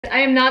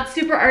I am not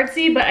super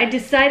artsy, but I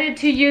decided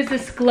to use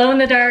this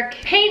glow-in-the-dark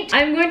paint.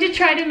 I'm going to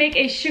try to make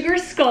a sugar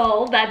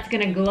skull that's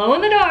gonna glow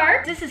in the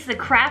dark. This is the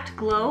Craft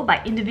Glow by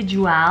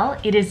Individuall.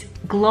 It is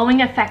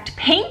glowing effect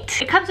paint.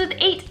 It comes with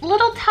 8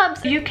 little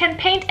tubs. You can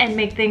paint and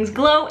make things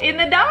glow in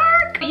the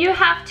dark. You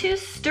have to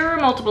stir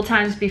multiple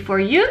times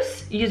before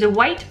use. Use a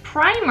white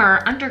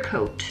primer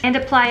undercoat and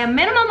apply a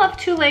minimum of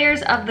 2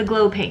 layers of the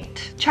glow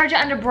paint. Charge it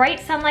under bright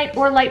sunlight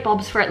or light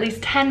bulbs for at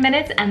least 10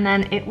 minutes and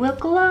then it will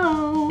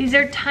glow. These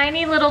are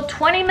tiny little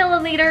 20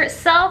 milliliter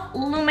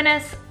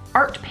self-luminous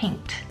art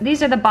paint.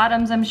 These are the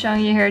bottoms I'm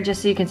showing you here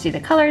just so you can see the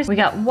colors. We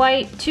got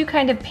white, 2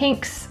 kind of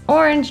pinks,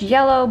 orange,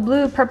 yellow,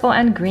 blue, purple,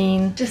 and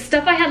green. Just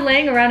stuff I had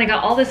laying around. I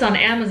got all this on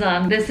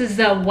Amazon. This is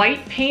the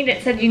white paint.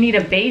 It said you need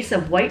a base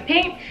of white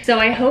paint. So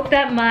I hope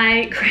that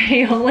my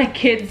Crayola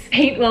Kids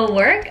paint will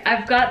work.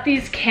 I've got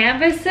these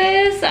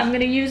canvases. I'm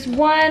gonna use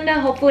one.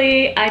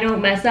 Hopefully I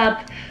don't mess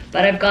up,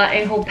 but I've got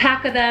a whole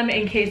pack of them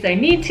in case I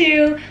need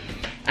to.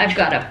 I've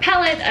got a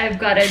palette. I've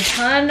got a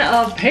ton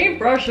of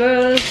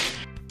paintbrushes.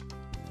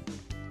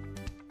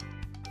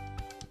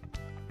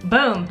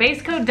 Boom,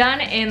 base coat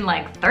done in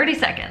like 30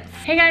 seconds.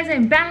 Hey guys,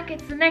 I'm back.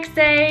 It's the next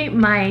day.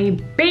 My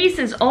base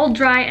is all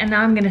dry and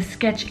now I'm gonna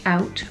sketch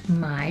out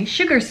my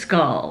sugar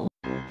skull.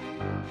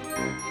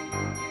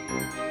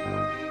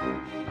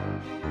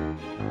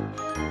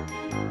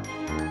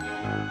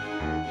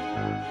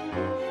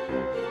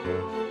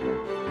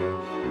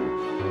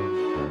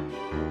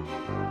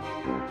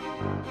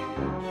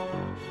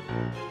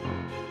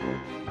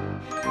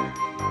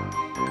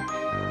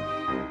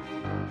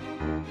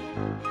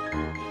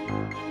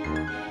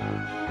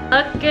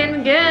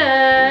 Looking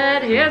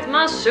good. Here's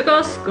my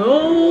sugar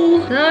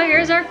skull. So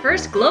here's our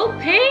first glow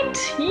paint.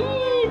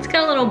 It's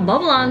got a little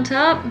bubble on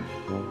top.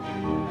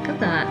 Look at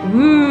that.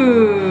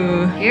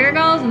 Ooh, here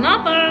goes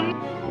nothing.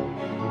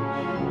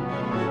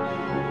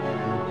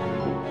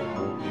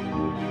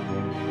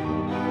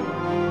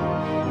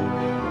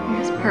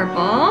 Here's purple.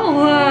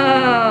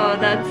 Whoa,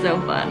 that's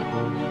so fun.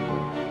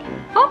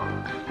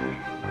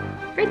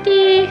 Oh,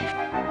 pretty.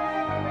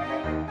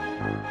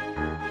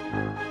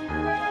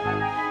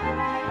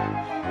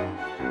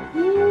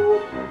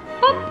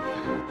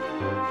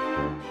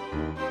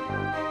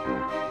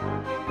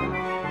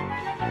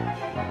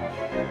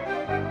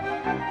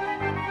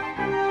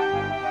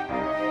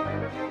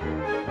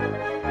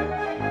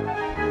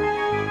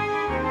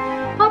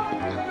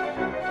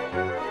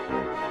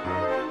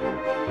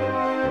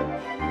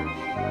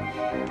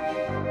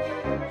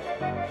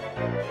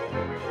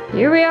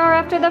 Here we are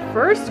after the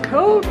first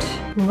coat.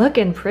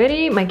 Looking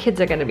pretty. My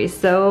kids are gonna be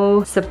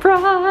so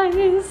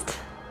surprised.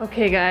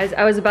 Okay guys,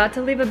 I was about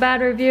to leave a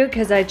bad review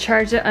because I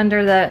charged it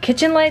under the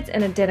kitchen lights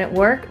and it didn't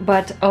work,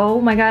 but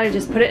oh my god, I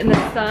just put it in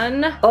the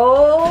sun.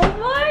 Oh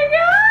my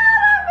god,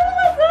 how cool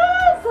is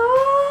this?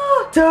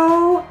 Oh,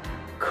 so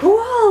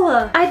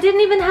cool. I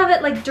didn't even have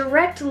it like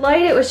direct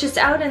light, it was just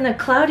out in a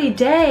cloudy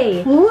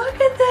day. Look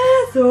at this.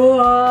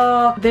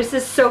 Oh, this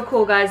is so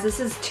cool guys. This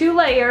is 2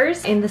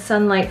 layers in the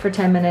sunlight for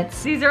 10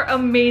 minutes. These are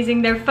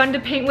amazing. They're fun to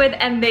paint with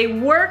and they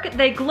work.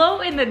 They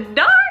glow in the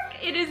dark.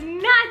 It is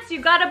nuts. You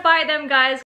gotta buy them guys.